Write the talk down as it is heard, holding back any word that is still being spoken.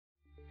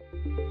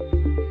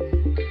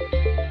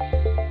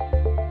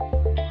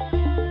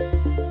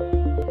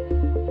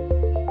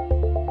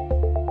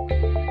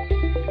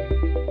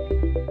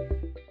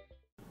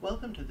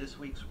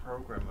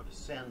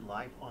SEND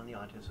Life on the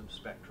Autism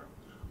Spectrum.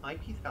 I'm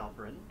Keith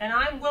Halperin. And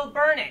I'm Will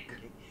Bernick.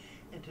 Okay.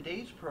 And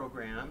today's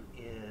program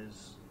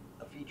is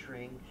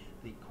featuring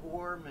the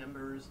core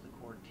members, the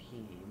core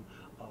team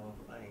of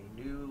a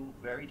new,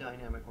 very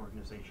dynamic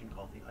organization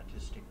called the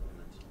Autistic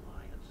Women's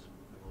Alliance.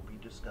 We will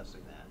be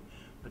discussing that.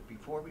 But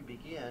before we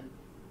begin,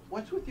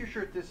 what's with your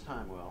shirt this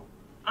time, Will?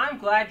 I'm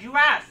glad you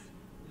asked.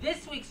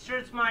 This week's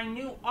shirt's my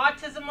new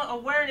Autism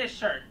Awareness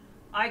shirt.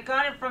 I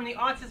got it from the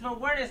Autism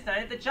Awareness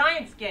Night at the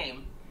Giants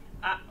game.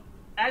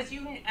 As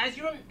you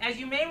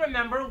may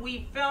remember,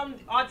 we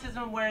filmed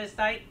Autism Awareness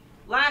Night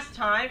last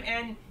time,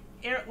 and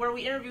where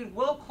we interviewed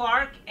Will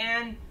Clark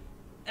and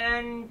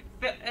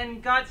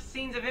got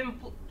scenes of him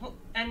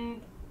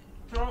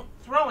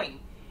throwing.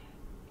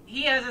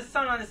 He has a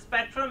son on the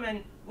spectrum,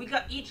 and we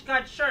each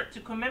got shirts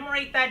to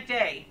commemorate that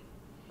day,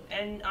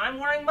 and I'm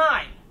wearing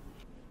mine.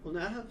 We'll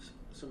now have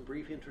some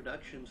brief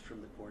introductions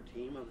from the core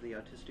team of the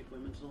Autistic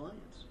Women's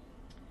Alliance.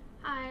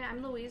 Hi,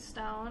 I'm Louise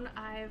Stone.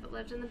 I've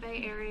lived in the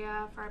Bay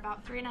Area for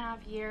about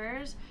 3.5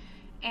 years,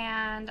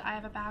 and I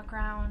have a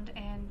background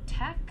in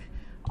tech,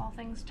 all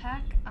things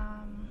tech.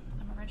 I'm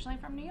originally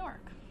from New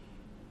York.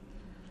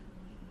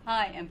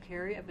 Hi, I'm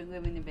Carrie. I've been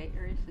living in the Bay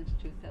Area since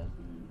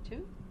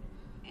 2002,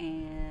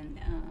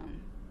 and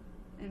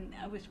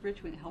I was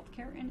originally in the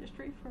healthcare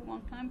industry for a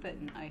long time, but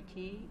in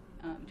IT,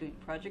 doing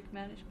project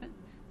management,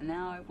 and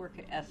now I work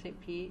at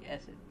SAP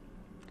as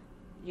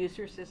a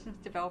user assistance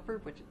developer,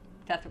 which is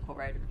technical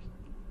writers.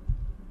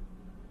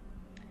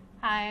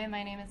 Hi,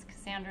 my name is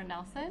Cassandra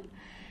Nelson,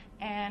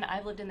 and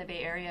I've lived in the Bay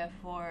Area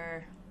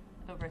for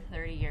over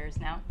 30 years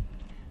now.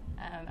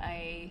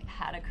 I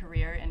had a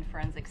career in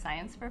forensic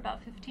science for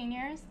about 15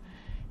 years,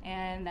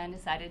 and then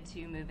decided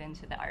to move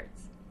into the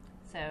arts.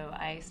 So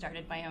I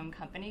started my own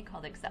company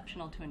called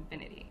Exceptional to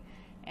Infinity,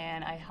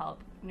 and I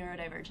help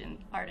neurodivergent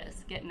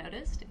artists get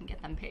noticed and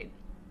get them paid.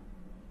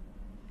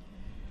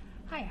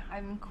 Hi,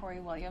 I'm Corey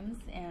Williams,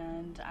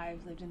 and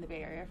I've lived in the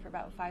Bay Area for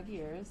about 5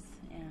 years,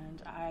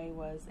 and I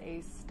was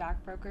a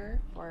stockbroker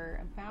for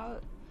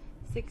about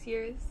 6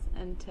 years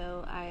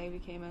until I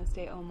became a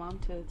stay-at-home mom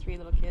to 3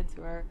 little kids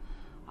who are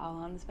all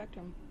on the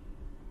spectrum.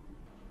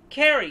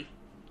 Carrie,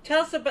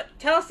 tell us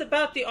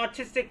about the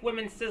Autistic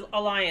Women's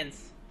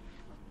Alliance.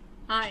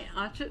 Hi,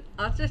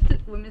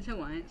 Autistic Women's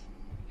Alliance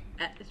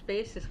at the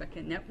space is like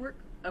a network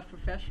of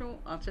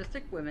professional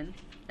autistic women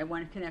that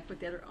want to connect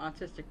with other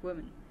autistic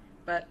women.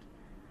 But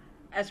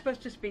as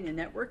opposed to just being a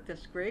network,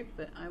 that's great,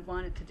 but I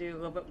wanted to do a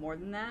little bit more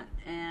than that,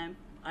 and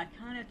I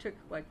kind of took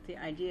like the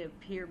idea of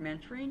peer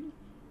mentoring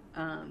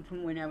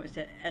from when I was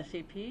at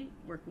SAP,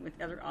 working with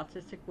other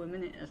autistic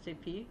women at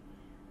SAP,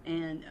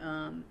 and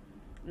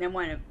I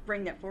want to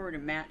bring that forward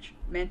and match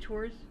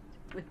mentors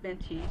with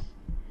mentees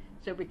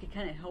so we could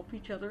kind of help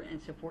each other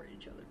and support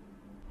each other.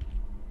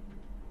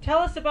 Tell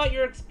us about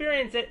your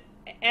experience at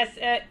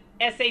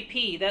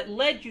SAP that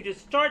led you to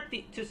start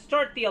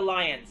the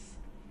alliance.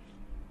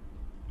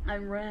 I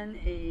run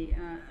a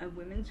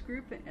women's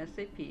group at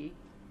SAP,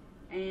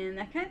 and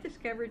I kind of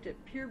discovered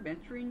that peer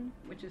mentoring,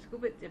 which is a little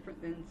bit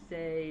different than,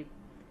 say,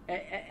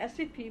 at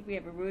SAP we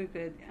have a really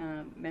good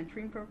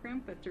mentoring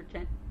program, but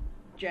they're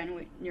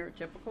generally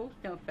neurotypical.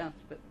 No offense,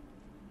 but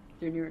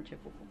they're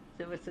neurotypical.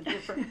 So it's a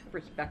different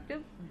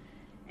perspective.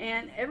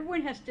 And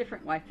everyone has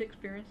different life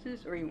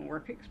experiences or even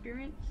work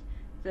experience.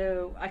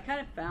 So I kind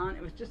of found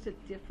it was just a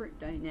different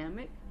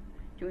dynamic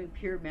doing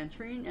peer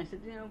mentoring. I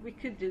said, we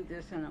could do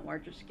this on a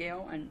larger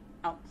scale and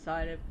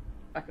outside of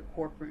like a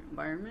corporate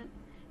environment.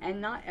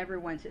 And not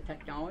everyone's at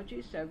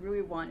technology, so I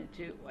really wanted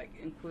to like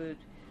include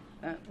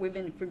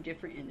women from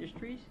different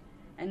industries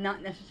and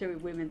not necessarily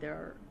women that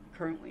are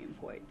currently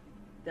employed.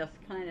 That's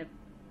kind of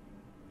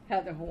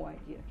how the whole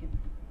idea came.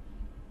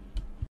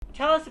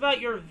 Tell us about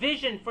your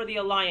vision for the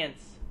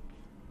alliance.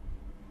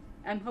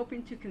 I'm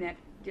hoping to connect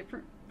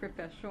different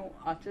professional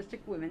autistic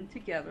women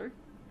together,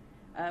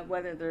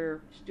 whether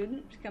they're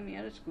students coming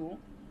out of school,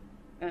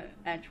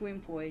 actually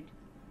employed,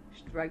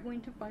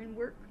 struggling to find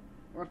work,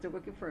 or if they're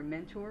looking for a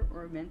mentor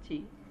or a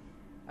mentee,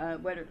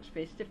 whether it's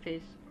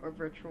face-to-face or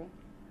virtual.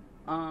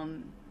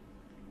 And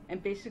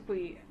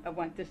basically, I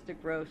want this to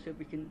grow so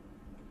we can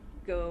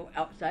go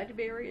outside the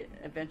Bay Area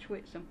eventually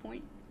at some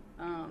point.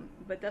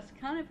 But that's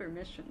kind of our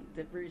mission,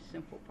 the very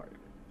simple part of it.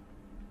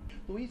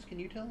 Louise, can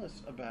you tell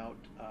us about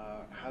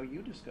how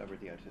you discovered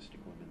the Autistic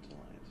Women's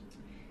Alliance?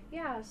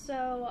 Yeah,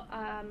 so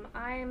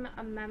I'm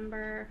a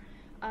member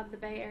of the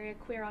Bay Area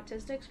Queer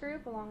Autistics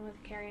group along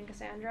with Carrie and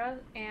Cassandra,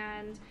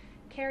 and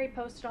Carrie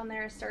posted on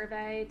there a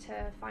survey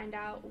to find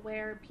out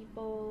where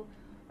people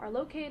are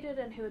located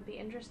and who would be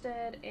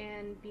interested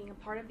in being a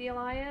part of the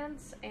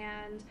alliance,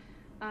 and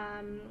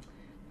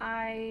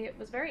I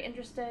was very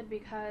interested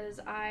because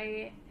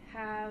I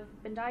have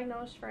been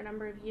diagnosed for a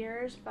number of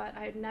years, but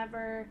I've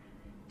never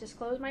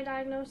disclosed my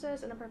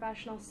diagnosis in a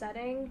professional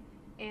setting,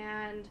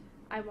 and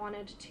I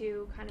wanted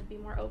to kind of be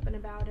more open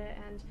about it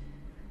and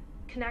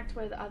connect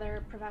with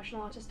other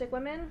professional autistic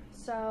women.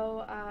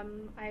 So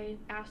I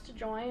asked to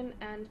join,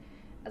 and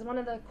as one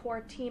of the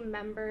core team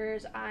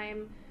members,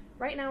 I'm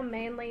right now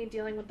mainly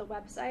dealing with the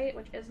website,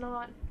 which is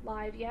not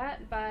live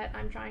yet, but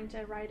I'm trying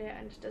to write it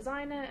and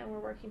design it, and we're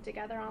working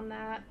together on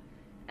that.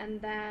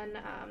 And then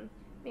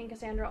me and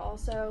Cassandra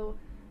also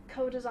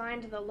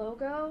co-designed the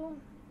logo,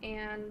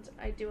 and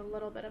I do a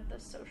little bit of the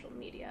social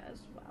media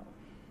as well.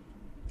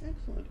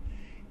 Excellent.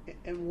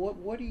 And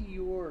what are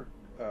your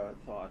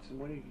thoughts, and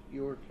what are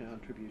your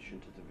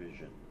contribution to the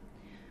vision?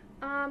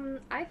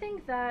 I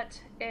think that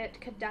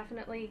it could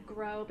definitely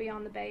grow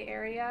beyond the Bay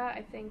Area.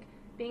 I think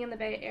being in the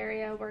Bay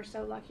Area, we're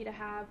so lucky to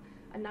have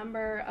a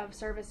number of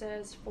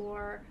services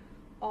for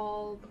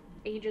all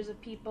ages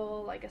of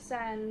people, like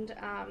Ascend,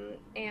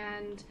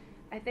 and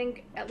I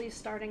think at least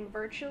starting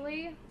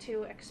virtually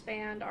to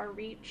expand our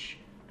reach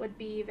would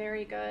be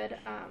very good.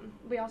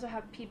 We also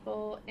have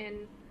people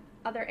in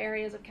other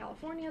areas of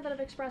California that have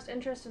expressed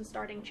interest in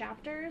starting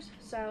chapters,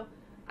 so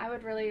I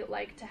would really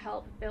like to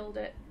help build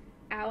it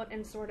out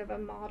in sort of a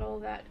model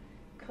that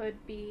could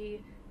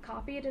be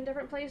copied in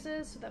different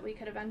places so that we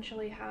could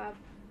eventually have,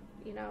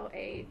 you know,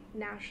 a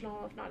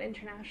national, if not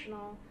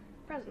international,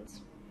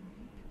 presence.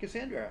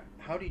 Cassandra,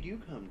 how did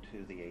you come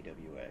to the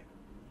AWA?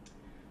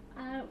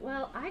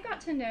 Well, I got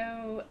to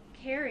know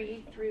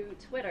Carrie through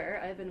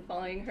Twitter. I've been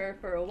following her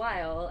for a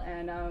while,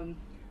 and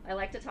I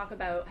like to talk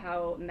about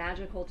how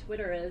magical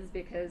Twitter is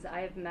because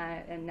I've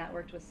met and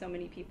networked with so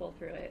many people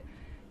through it.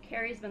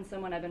 Carrie's been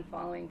someone I've been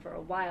following for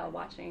a while,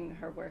 watching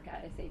her work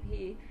at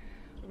SAP,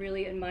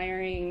 really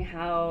admiring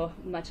how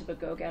much of a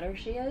go-getter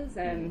she is,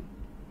 and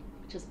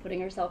just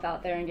putting herself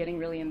out there and getting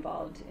really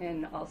involved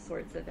in all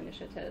sorts of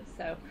initiatives.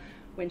 So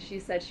when she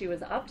said she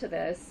was up to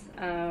this,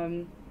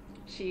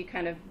 she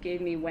kind of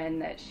gave me when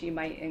that she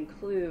might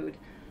include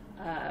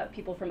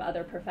people from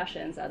other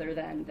professions other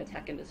than the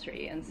tech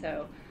industry. And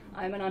so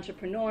I'm an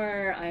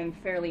entrepreneur, I'm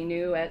fairly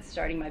new at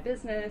starting my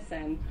business,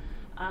 and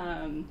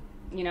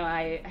you know,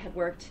 I had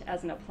worked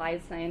as an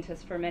applied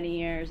scientist for many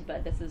years,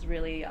 but this is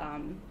really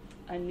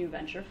a new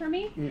venture for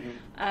me.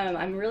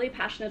 I'm really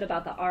passionate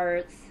about the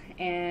arts,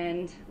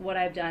 and what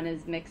I've done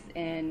is mix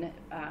in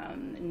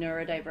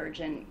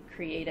neurodivergent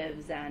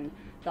creatives and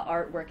the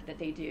artwork that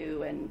they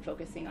do and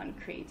focusing on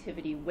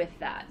creativity with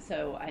that.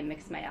 So I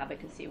mix my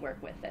advocacy work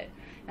with it.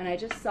 And I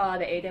just saw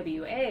the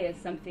AWA as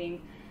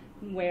something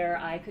where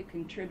I could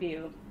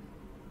contribute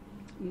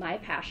my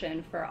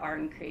passion for art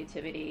and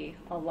creativity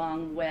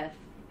along with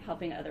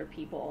helping other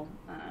people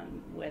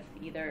with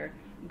either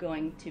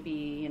going to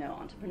be, you know,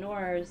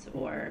 entrepreneurs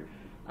or,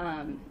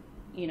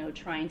 you know,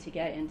 trying to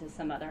get into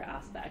some other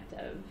aspect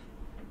of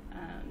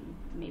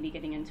maybe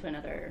getting into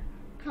another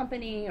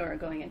company or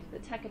going into the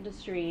tech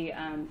industry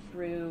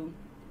through,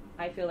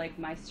 I feel like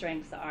my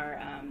strengths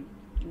are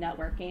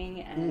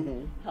networking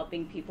and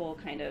helping people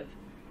kind of,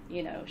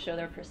 you know, show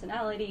their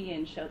personality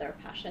and show their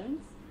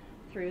passions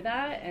through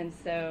that. And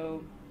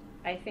so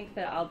I think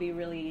that I'll be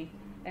really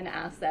an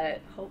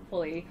asset,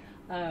 hopefully,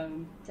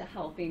 to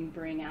helping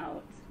bring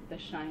out the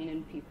shine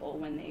in people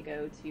when they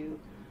go to,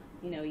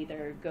 you know,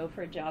 either go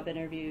for job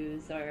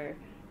interviews or,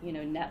 you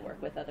know,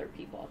 network with other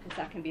people, because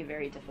that can be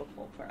very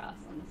difficult for us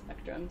on the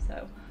spectrum.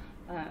 So,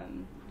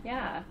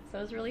 yeah, so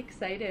I was really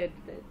excited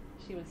that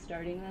she was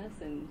starting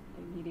this and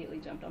immediately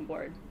jumped on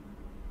board.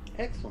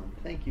 Excellent.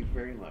 Thank you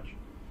very much.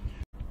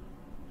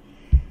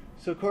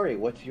 So, Corey,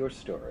 what's your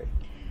story?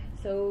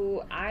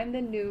 So I'm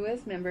the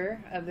newest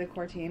member of the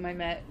core team. I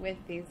met with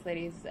these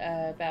ladies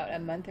about a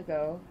month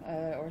ago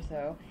or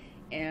so,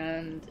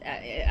 and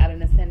at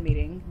an Ascend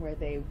meeting where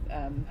they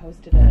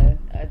hosted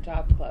a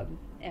job club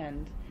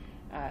and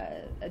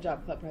a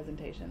job club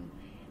presentation.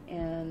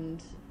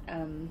 And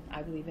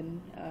I believe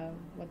in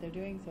what they're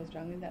doing so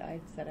strongly that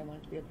I said I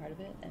wanted to be a part of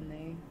it, and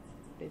they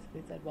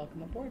basically said,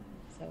 welcome aboard.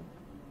 So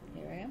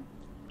here I am.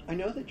 I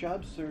know that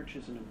job search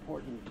is an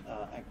important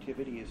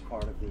activity as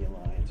part of the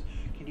Alliance.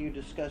 Can you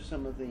discuss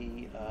some of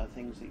the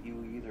things that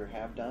you either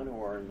have done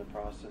or are in the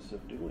process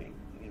of doing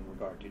in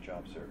regard to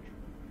job search?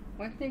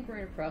 One thing we're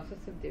in the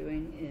process of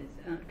doing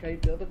is try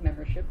to build a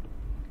membership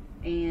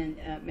and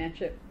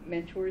match up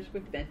mentors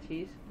with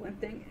mentees. One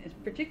thing is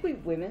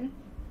particularly women,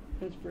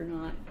 because we're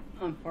not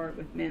on par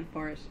with men as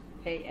far as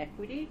pay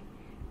equity,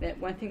 that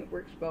one thing that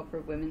works well for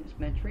women is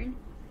mentoring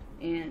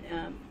and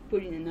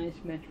putting a nice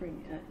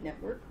mentoring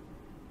network.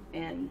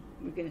 And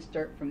we're going to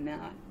start from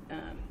that.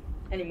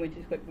 Anyway,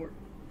 just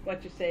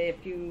what to say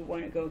if you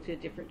want to go to a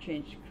different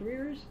change of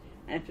careers,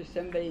 and if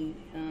somebody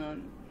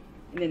in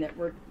the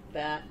network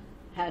that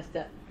has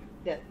that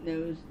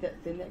knows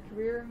that's in that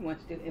career,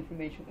 wants to do an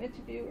informational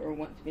interview or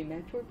wants to be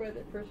mentored by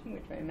that person, we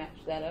try to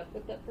match that up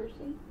with that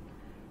person,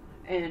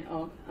 and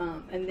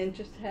then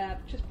just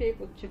be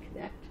able to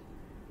connect.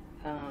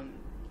 And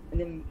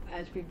then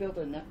as we build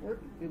a network,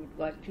 we would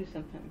like to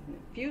sometime in the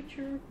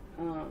future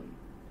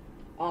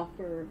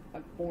offer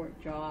more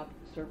job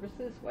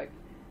services, like,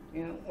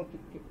 you know,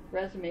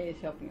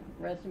 resumes, helping out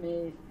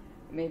resumes,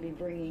 maybe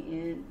bringing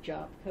in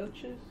job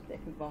coaches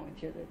that can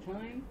volunteer their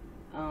time,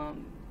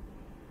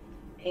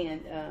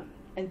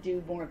 and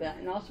do more of that,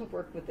 and also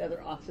work with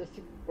other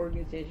autistic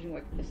organizations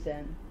like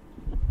Ascend,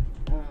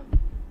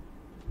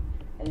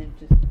 and then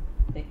just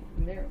take it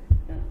from there.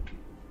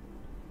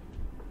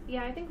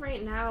 Yeah, I think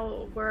right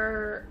now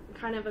we're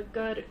kind of a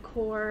good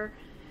core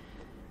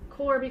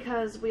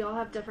because we all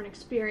have different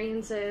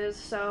experiences.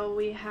 So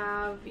we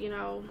have,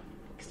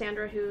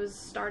 Cassandra, who's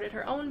started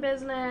her own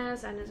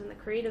business and is in the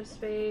creative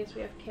space.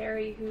 We have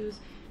Carrie, who's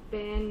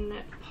been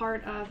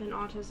part of an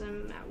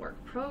Autism at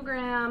Work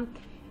program.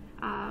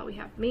 We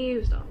have me,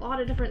 who's done a lot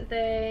of different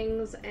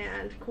things,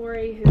 and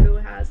Corey, who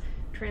has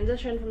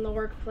transitioned from the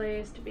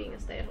workplace to being a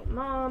stay-at-home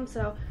mom.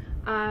 So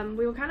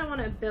we kind of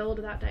want to build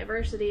that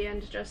diversity,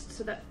 and just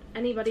so that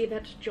anybody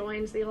that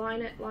joins the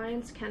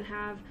Alliance can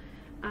have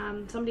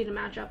somebody to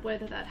match up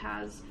with that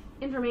has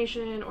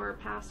information or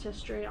past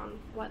history on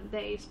what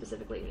they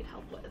specifically need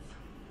help with.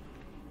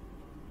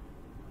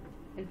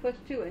 And plus,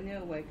 too, I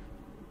know, like,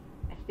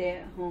 a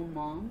stay-at-home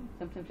mom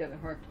sometimes have a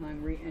hard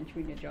time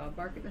re-entering the job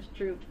market. That's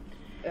true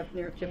of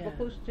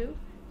neurotypicals, too.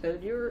 So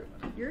you're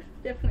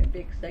definitely a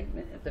big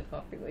segment of the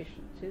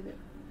population, too.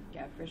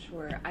 Yeah, for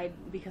sure.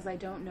 Because I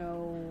don't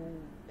know,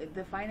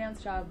 the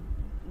finance job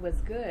was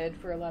good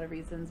for a lot of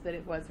reasons, but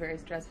it was very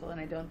stressful,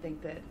 and I don't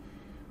think that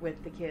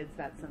with the kids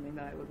that's something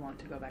that I would want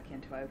to go back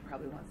into. I would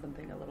probably want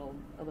something a little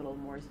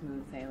more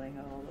smooth sailing,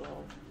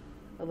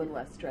 a little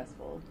less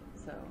stressful.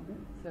 So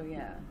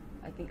yeah,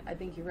 I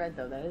think you're right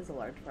though. That is a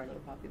large part of the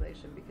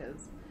population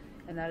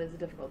and that is a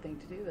difficult thing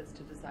to do, is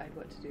to decide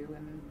what to do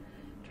and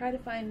try to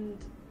find,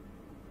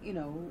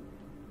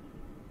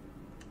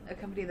 a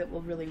company that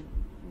will really,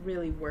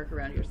 really work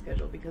around your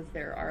schedule, because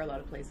there are a lot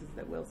of places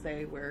that will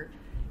say we're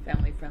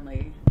family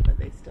friendly, but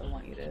they still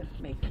want you to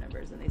make your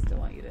numbers and they still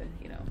want you to,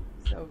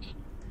 so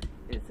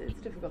it's a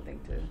difficult thing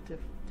to do.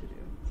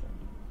 So.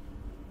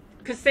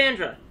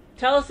 Cassandra,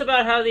 tell us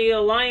about how the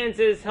Alliance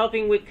is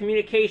helping with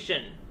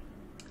communication.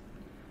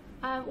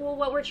 Well,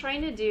 what we're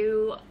trying to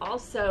do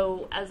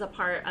also as a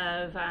part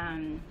of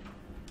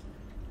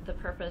the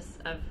purpose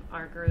of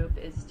our group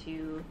is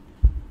to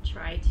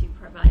try to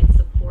provide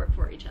support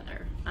for each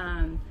other.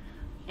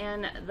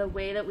 And the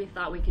way that we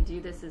thought we could do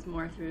this is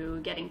more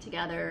through getting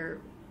together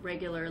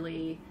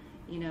regularly,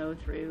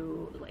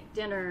 through like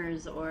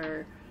dinners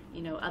or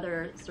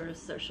other sort of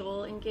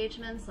social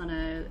engagements on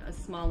a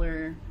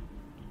smaller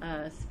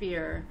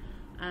sphere,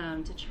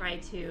 to try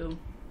to,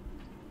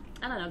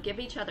 give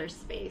each other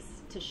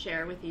space to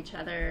share with each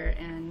other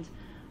and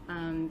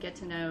get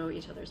to know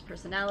each other's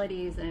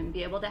personalities and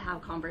be able to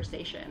have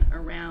conversation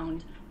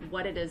around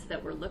what it is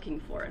that we're looking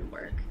for in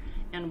work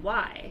and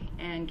why,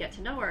 and get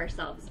to know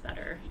ourselves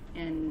better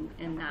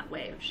in that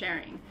way of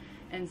sharing.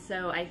 And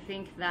so I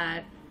think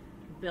that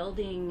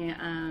building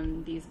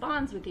these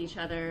bonds with each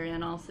other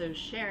and also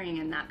sharing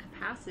in that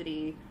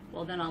capacity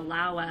will then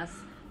allow us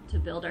to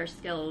build our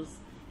skills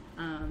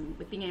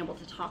with being able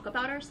to talk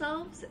about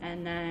ourselves,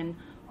 and then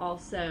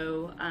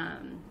also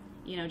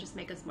just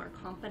make us more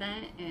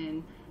confident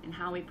in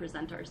how we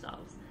present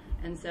ourselves.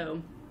 And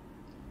so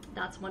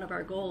that's one of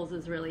our goals,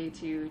 is really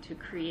to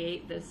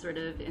create this sort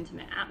of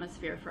intimate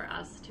atmosphere for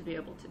us to be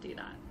able to do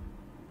that.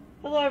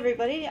 Hello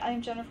everybody,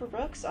 I'm Jennifer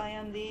Brooks. I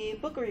am the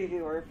book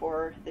reviewer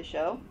for the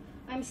show.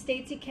 I'm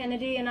Stacey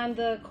Kennedy, and I'm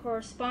the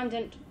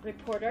correspondent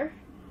reporter.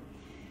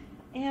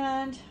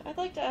 And I'd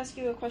like to ask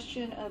you a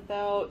question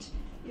about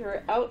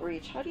your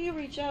outreach. How do you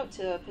reach out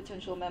to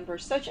potential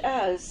members, such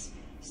as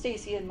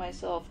Stacey and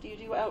myself? Do you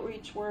do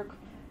outreach work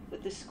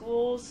with the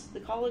schools, the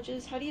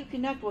colleges? How do you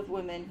connect with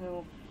women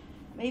who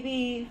may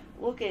be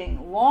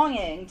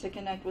longing to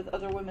connect with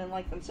other women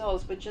like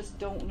themselves, but just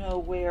don't know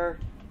where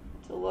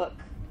to look?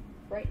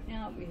 Right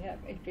now we have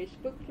a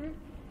Facebook group,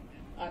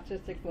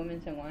 Autistic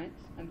Women's Alliance.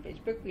 On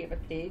Facebook we have a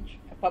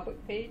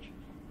public page,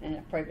 and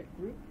a private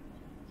group.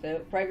 So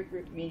private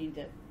group meaning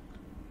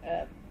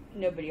that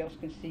nobody else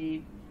can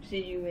see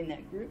you in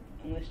that group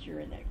unless you're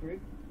in that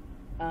group.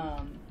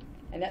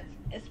 And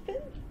it's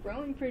been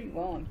growing pretty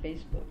well on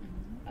Facebook.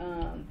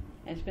 And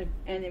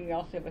then we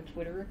also have a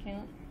Twitter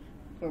account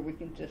where we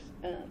can just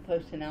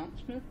post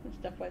announcements and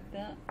stuff like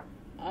that.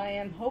 I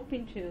am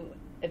hoping to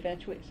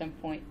eventually at some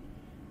point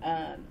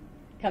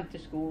come to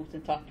schools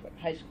and talk to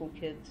high school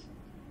kids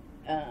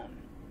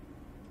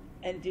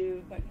and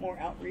do more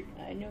outreach.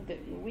 I know that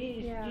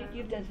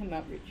you've done some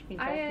outreach. Can you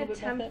talk I a little bit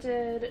about that?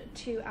 attempted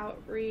to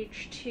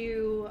outreach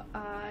to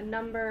a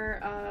number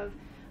of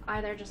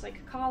either just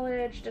like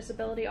college,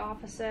 disability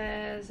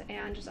offices,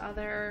 and just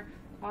other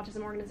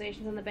autism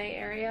organizations in the Bay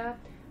Area.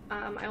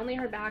 I only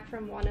heard back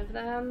from one of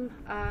them,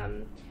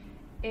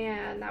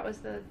 and that was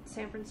the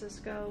San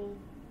Francisco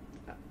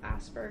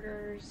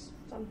Asperger's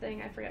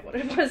something. I forget what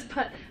it was,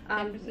 but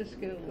San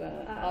Francisco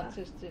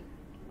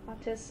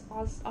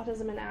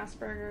Autism and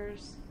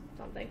Asperger's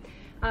something.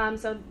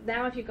 So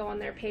now if you go on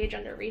their page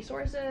under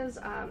resources,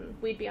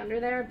 we'd be under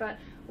there, but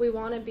we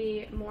want to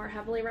be more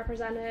heavily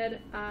represented,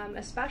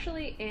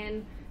 especially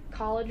in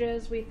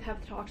colleges. We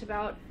have talked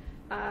about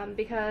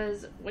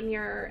because when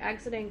you're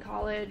exiting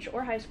college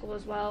or high school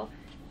as well,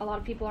 a lot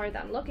of people are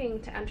then looking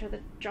to enter the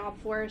job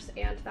force,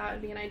 and that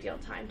would be an ideal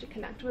time to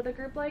connect with a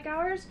group like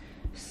ours.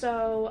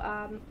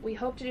 So we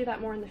hope to do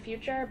that more in the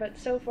future, but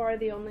so far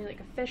the only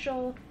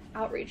official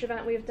outreach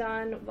event we've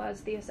done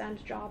was the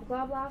Ascend Job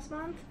Club last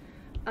month.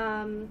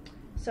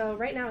 So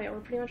right now, yeah, we're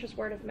pretty much just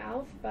word of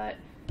mouth, but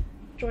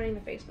joining the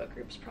Facebook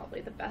group is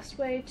probably the best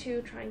way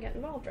to try and get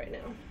involved right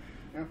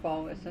now. Or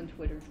follow us on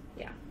Twitter.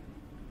 Yeah.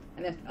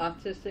 And that's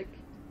Autistic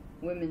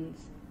Women's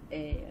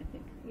A, I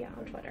think. Yeah,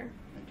 on Twitter.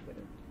 On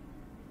Twitter.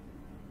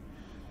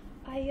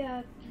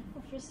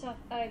 Well, first off,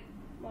 I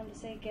wanted to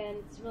say again,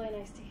 it's really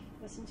nice to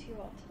listen to you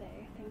all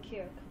today. Thank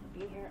you for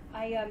being here.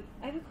 I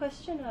have a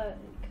question,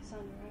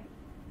 Cassandra, right?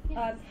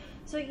 Yes.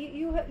 So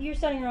you're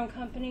starting your own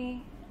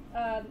company,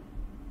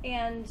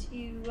 and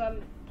you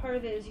part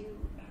of it is you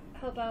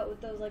help out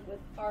with those with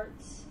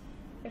arts,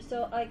 or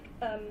so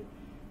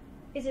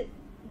is it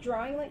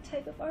drawing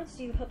type of arts?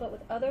 Do you help out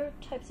with other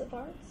types of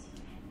arts?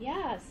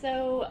 Yeah,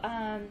 so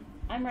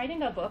I'm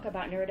writing a book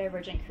about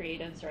neurodivergent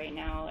creatives right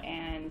now,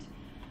 and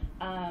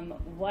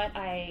what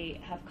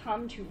I have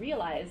come to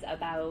realize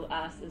about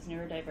us as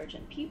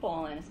neurodivergent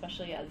people, and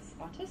especially as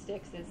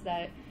autistics, is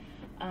that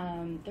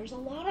there's a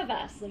lot of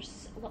us.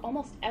 There's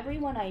almost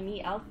everyone I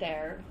meet out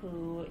there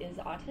who is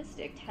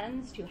autistic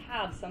tends to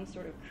have some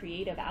sort of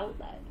creative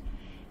outlet.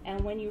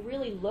 And when you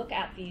really look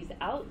at these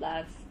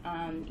outlets,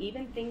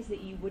 even things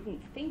that you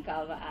wouldn't think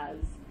of as,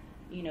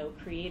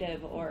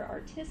 creative or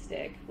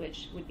artistic,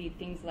 which would be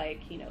things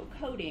like,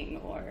 coding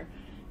or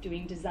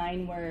doing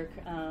design work,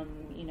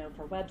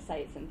 for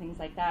websites and things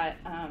like that,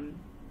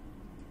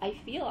 I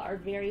feel are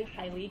very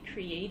highly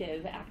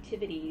creative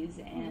activities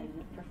and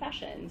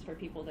professions for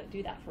people that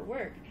do that for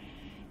work.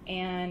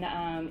 And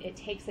it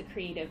takes a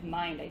creative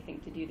mind, I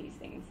think, to do these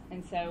things.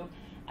 And so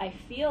I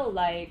feel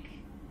like,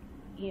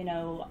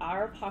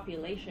 our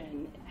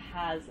population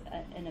has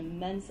an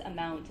immense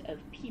amount of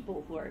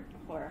people who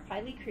are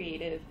highly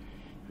creative,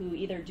 who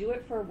either do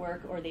it for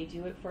work or they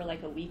do it for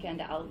a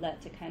weekend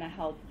outlet to kind of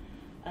help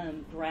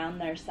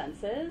ground their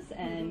senses.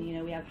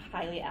 And we have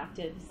highly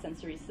active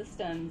sensory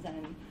systems,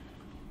 and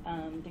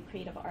the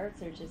creative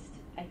arts are just,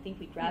 I think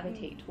we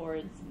gravitate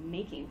towards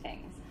making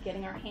things,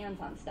 getting our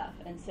hands on stuff.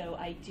 And so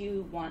I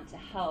do want to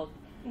help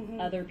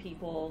other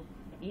people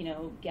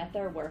get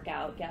their work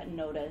out, get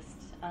noticed,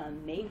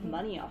 make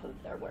money off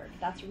of their work.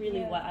 That's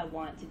really what I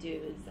want to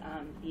do, is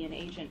be an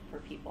agent for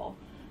people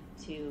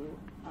to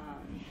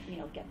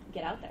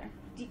get out there.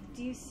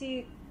 Do you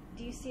see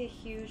a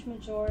huge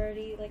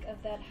majority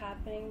of that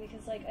happening?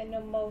 Because I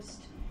know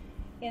most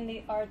in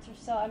the arts or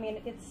so, I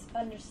mean, it's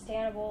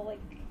understandable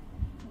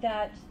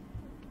that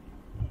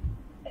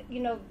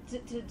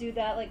to do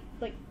that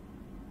like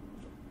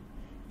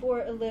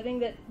for a living.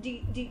 That do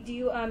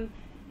you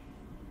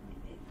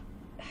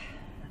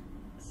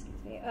excuse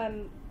me,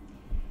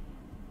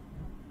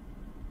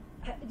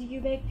 do you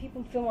make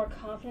people feel more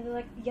confident?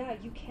 They're yeah,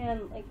 you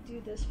can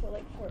do this for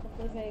a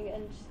living,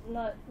 and just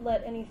not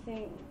let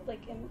anything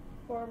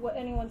or what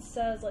anyone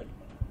says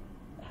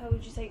how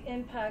would you say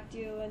impact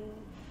you,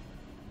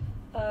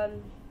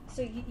 and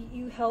so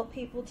you help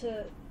people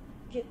to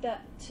get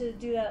that, to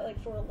do that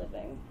for a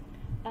living.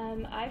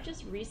 I've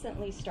just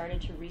recently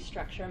started to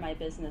restructure my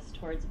business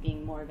towards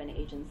being more of an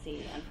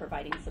agency and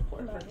providing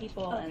support for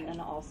people, and then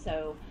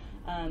also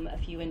a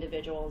few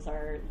individuals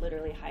are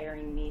literally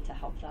hiring me to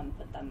help them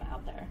put them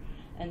out there.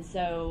 And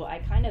so I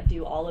kind of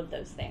do all of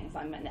those things.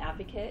 I'm an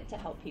advocate to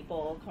help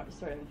people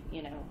sort of,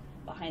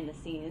 behind the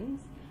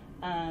scenes.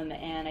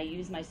 And I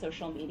use my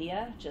social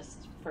media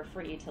just for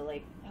free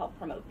to help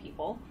promote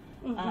people.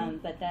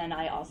 But then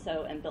I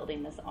also am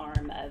building this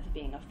arm of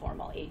being a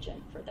formal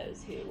agent for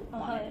those who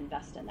want to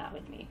invest in that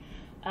with me.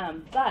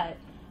 But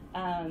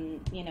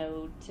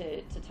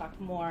to talk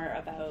more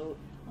about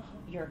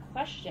your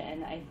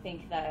question, I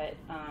think that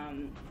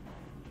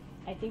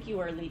I think you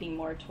are leading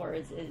more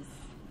towards is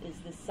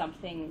this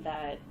something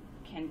that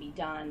can be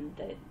done,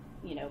 that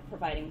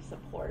providing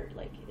support,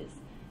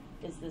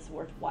 is this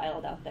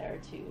worthwhile out there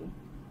to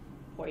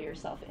pour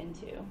yourself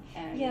into?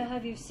 And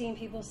have you seen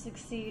people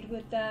succeed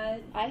with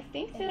that? I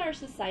think that our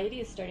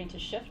society is starting to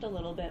shift a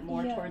little bit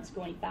more towards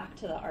going back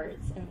to the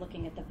arts and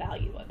looking at the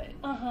value of it,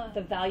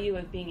 the value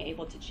of being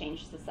able to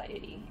change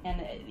society.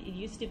 And it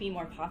used to be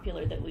more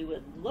popular that we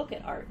would look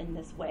at art in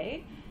this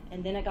way,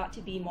 and then it got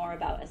to be more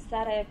about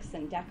aesthetics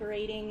and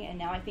decorating, and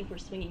now I think we're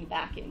swinging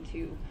back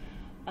into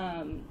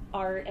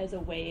art as a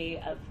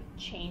way of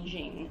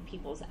changing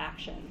people's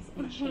actions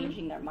and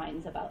changing their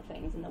minds about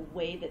things and the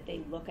way that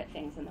they look at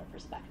things and their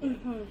perspective.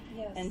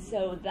 Yes. And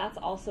so that's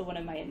also one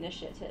of my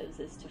initiatives,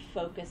 is to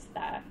focus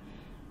that,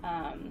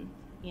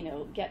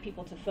 get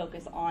people to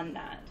focus on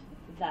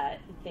that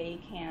they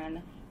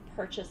can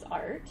purchase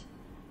art,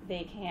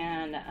 they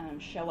can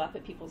show up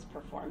at people's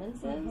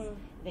performances,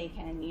 they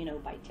can,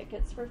 buy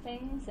tickets for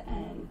things,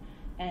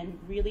 and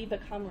really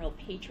become real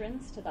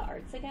patrons to the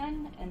arts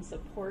again and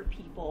support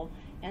people,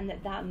 and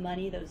that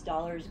money, those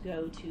dollars,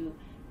 go to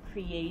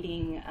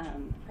creating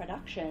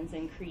productions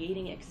and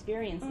creating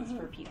experiences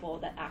for people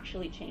that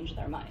actually change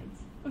their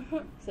minds.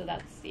 So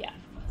that's,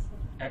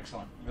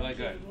 Excellent. Really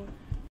good.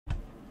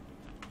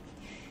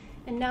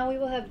 And now we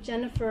will have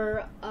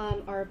Jennifer,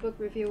 our book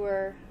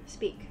reviewer,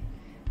 speak.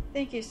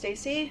 Thank you,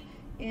 Stacy.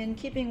 In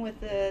keeping with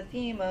the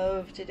theme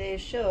of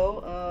today's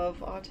show of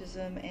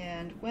autism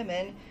and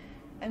women,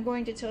 I'm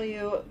going to tell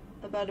you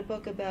about a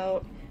book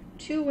about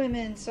two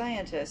women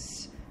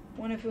scientists,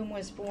 one of whom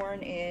was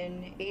born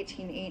in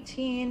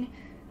 1818,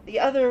 the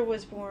other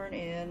was born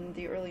in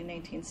the early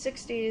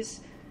 1960s.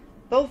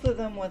 Both of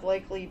them would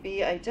likely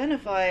be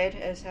identified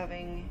as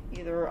having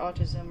either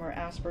autism or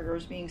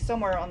Asperger's, being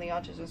somewhere on the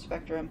autism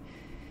spectrum,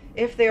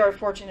 if they are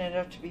fortunate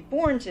enough to be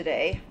born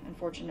today.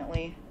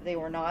 Unfortunately, they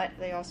were not.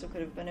 They also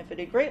could have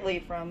benefited greatly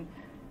from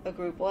a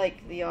group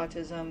like the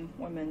Autism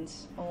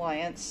Women's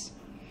Alliance.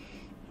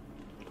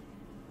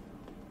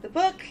 The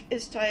book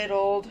is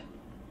titled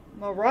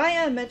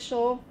Mariah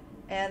Mitchell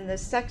and the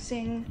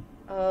Sexing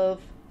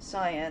of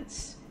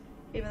Science.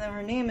 Even though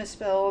her name is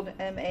spelled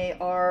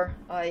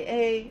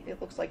M-A-R-I-A, it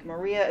looks like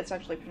Maria. It's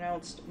actually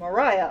pronounced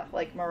Mariah,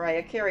 like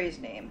Mariah Carey's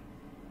name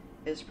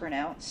is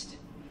pronounced.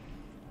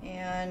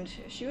 And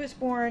she was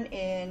born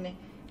in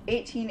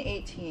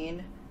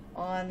 1818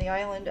 on the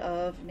island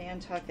of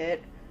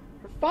Nantucket.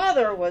 Her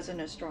father was an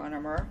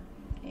astronomer,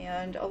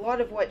 and a lot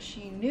of what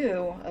she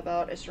knew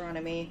about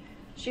astronomy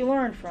she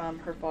learned from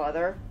her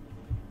father.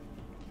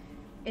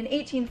 In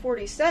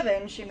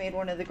 1847, she made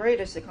one of the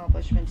greatest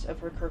accomplishments of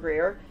her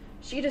career.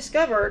 She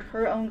discovered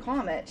her own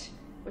comet,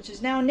 which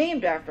is now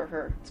named after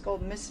her. It's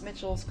called Miss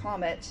Mitchell's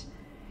Comet.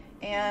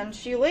 And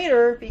she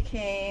later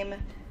became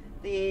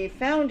the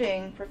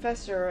founding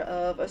professor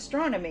of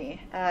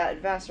astronomy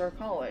at Vassar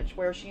College,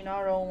 where she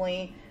not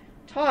only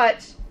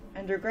taught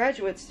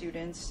undergraduate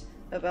students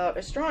about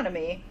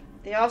astronomy,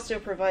 they also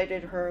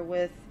provided her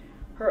with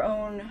her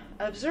own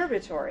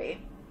observatory,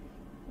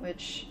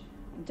 which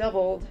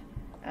doubled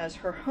as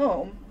her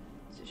home.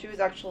 So she was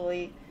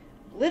actually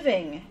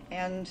living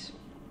and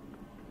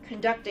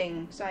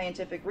conducting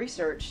scientific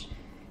research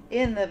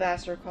in the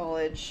Vassar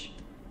College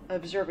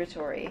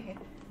Observatory.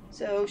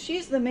 So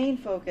she's the main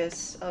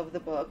focus of the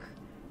book.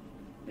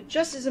 But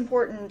just as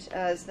important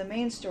as the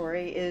main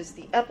story is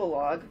the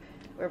epilogue,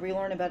 where we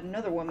learn about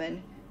another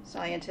woman,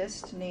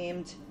 scientist,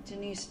 named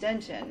Denise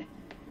Denton.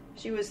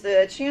 She was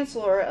the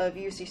chancellor of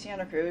UC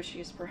Santa Cruz.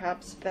 She's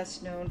perhaps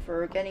best known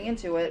for getting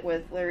into it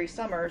with Larry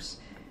Summers,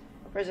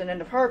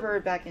 president of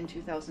Harvard, back in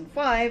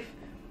 2005,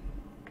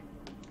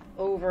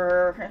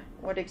 over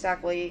what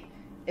exactly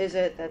is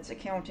it that's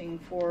accounting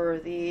for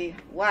the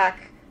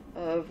lack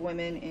of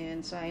women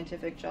in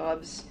scientific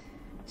jobs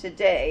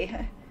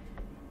today.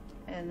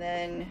 And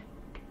then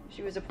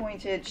she was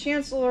appointed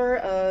chancellor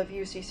of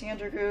UC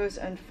Santa Cruz.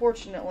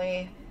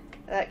 Unfortunately,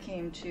 that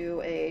came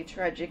to a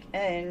tragic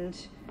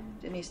end.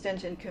 Denise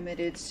Denton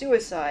committed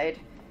suicide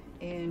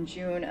in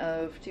June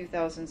of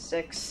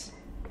 2006.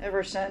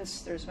 Ever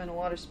since, there's been a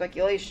lot of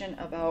speculation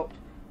about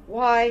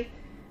why.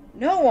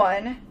 No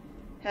one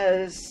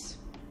has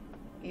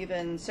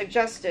even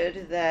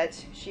suggested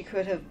that she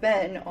could have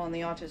been on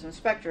the autism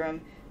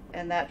spectrum,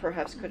 and that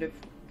perhaps could have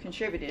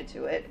contributed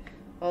to it.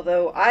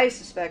 Although I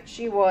suspect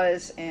she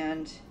was,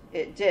 and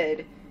it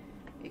did,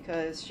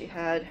 because she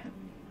had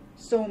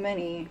so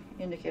many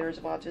indicators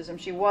of autism.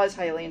 She was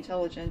highly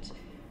intelligent.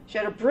 She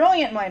had a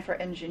brilliant mind for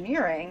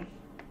engineering.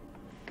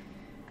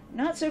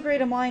 Not so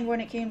great a mind when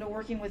it came to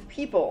working with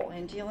people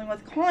and dealing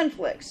with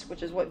conflicts,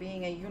 which is what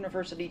being a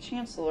university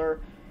chancellor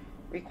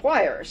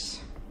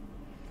requires.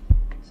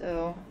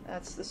 So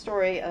that's the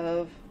story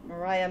of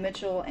Mariah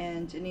Mitchell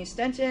and Denise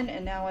Denton,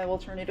 and now I will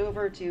turn it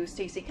over to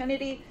Stacey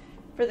Kennedy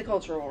for the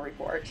cultural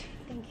report.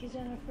 Thank you,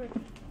 Jennifer.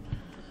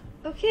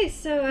 Okay,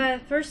 so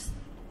first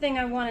thing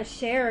I want to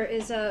share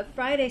is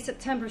Friday,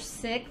 September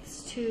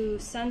 6th to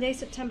Sunday,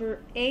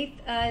 September 8th.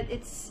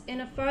 It's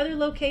in a farther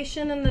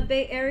location in the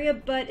Bay Area,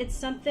 but it's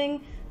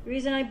something, the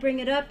reason I bring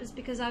it up is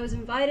because I was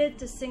invited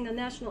to sing the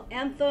national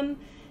anthem,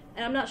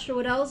 and I'm not sure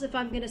what else, if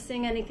I'm going to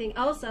sing anything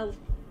else.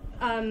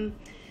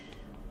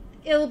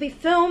 It'll be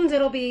filmed,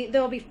 there'll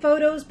be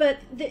photos, but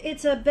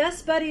it's a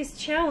Best Buddies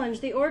challenge.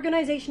 The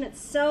organization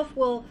itself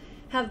will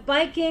have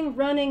biking,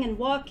 running, and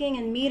walking,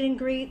 and meet and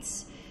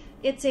greets.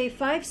 It's a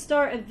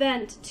 5-star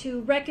event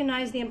to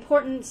recognize the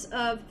importance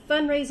of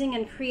fundraising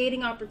and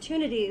creating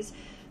opportunities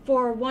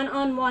for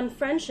one-on-one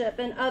friendship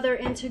and other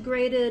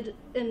integrated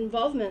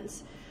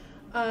involvements.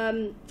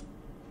 So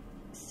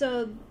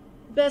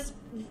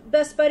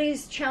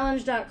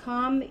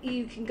bestbuddieschallenge.com,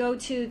 you can go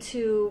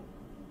to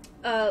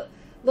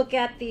look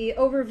at the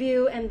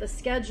overview and the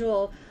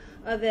schedule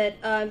of it.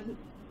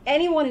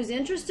 Anyone who's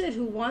interested,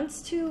 who wants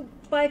to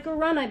bike or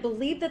run, I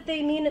believe that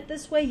they mean it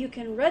this way, you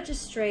can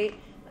register.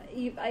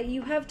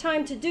 You have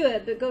time to do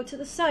it, but go to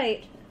the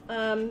site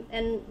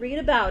and read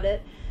about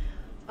it.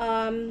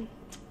 And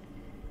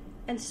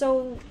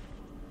so,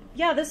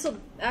 yeah, this will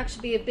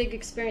actually be a big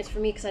experience for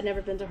me because I've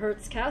never been to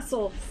Hertz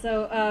Castle.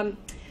 So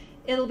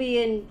it'll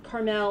be in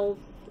Carmel,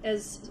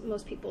 as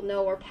most people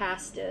know, or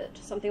past it,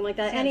 something like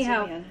that. San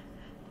Anyhow, Simeon.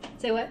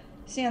 Say what?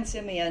 San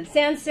Simeon.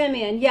 San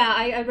Simeon. Yeah,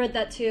 I read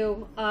that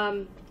too.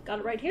 Got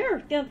it right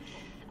here. Yeah.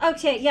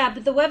 Okay, yeah,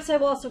 but the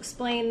website will also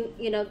explain,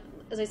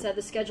 as I said,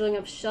 the scheduling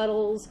of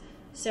shuttles,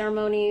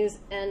 ceremonies,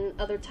 and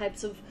other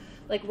types of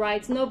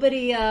rides.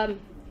 Nobody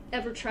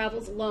ever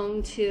travels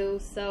alone too,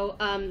 so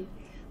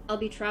I'll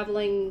be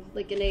traveling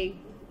in a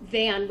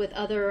van with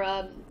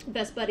other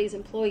Best Buddies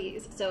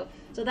employees. So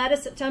that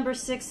is September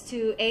 6th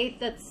to 8th.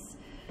 That's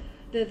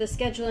the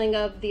scheduling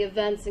of the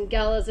events and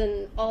galas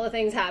and all the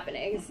things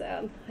happening.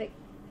 So,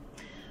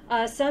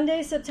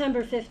 Sunday,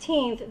 September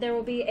 15th, there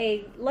will be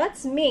a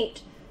Let's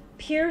Meet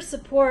peer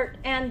support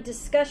and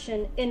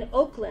discussion in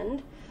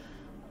Oakland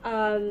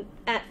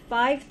at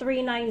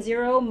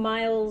 5390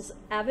 Miles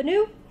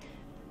Avenue,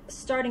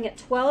 starting at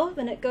 12,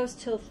 and it goes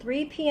till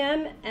 3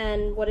 p.m.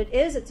 And what it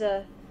is, it's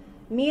a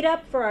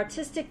meetup for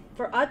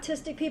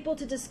autistic people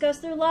to discuss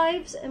their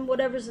lives and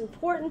whatever's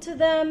important to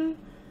them.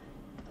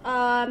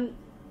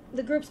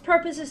 The group's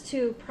purpose is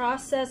to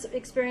process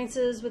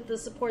experiences with the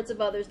supports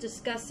of others,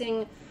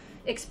 discussing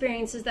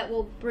experiences that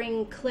will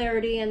bring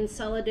clarity and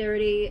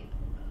solidarity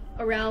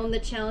around the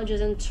challenges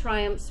and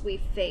triumphs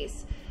we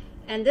face.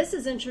 And this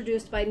is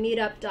introduced by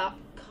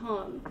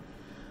meetup.com.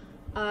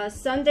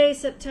 Sunday,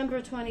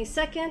 September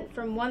 22nd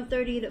from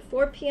 1:30 to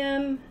 4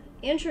 p.m.,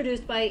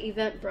 introduced by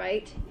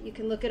Eventbrite. You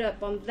can look it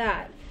up on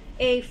that.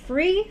 A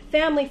free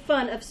family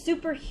fun of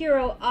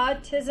superhero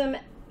autism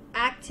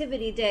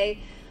activity day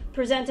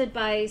presented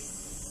by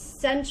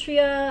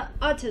Centria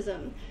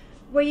Autism,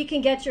 where you can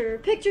get your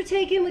picture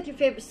taken with your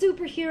favorite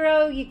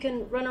superhero. You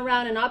can run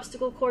around in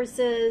obstacle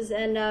courses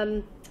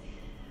and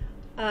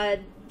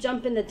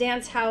jump in the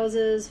dance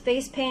houses,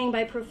 face painting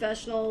by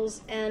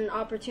professionals, and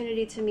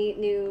opportunity to meet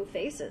new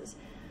faces.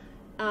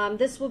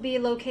 This will be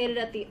located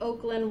at the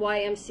Oakland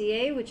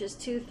YMCA, which is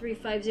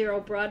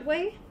 2350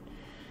 Broadway.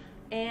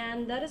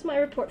 And that is my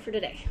report for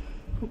today.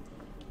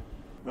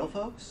 Well,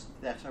 folks,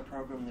 that's our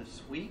program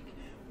this week.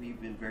 We've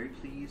been very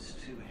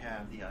pleased to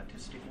have the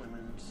Autistic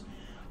Women's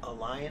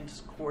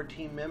Alliance core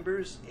team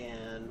members,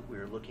 and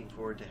we're looking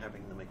forward to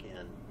having them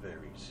again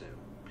very soon.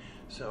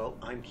 So,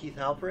 I'm Keith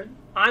Halperin.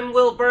 I'm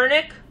Will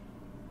Burnick.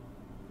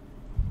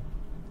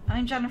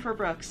 I'm Jennifer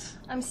Brooks.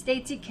 I'm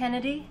Stacey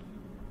Kennedy.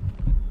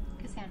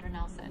 Cassandra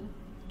Nelson.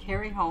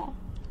 Carrie Hall.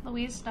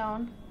 Louise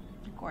Stone.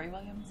 Corey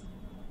Williams.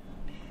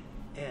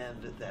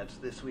 And that's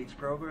this week's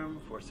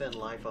program for Send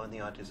Life on the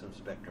Autism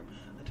Spectrum.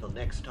 Until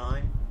next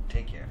time,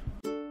 take care.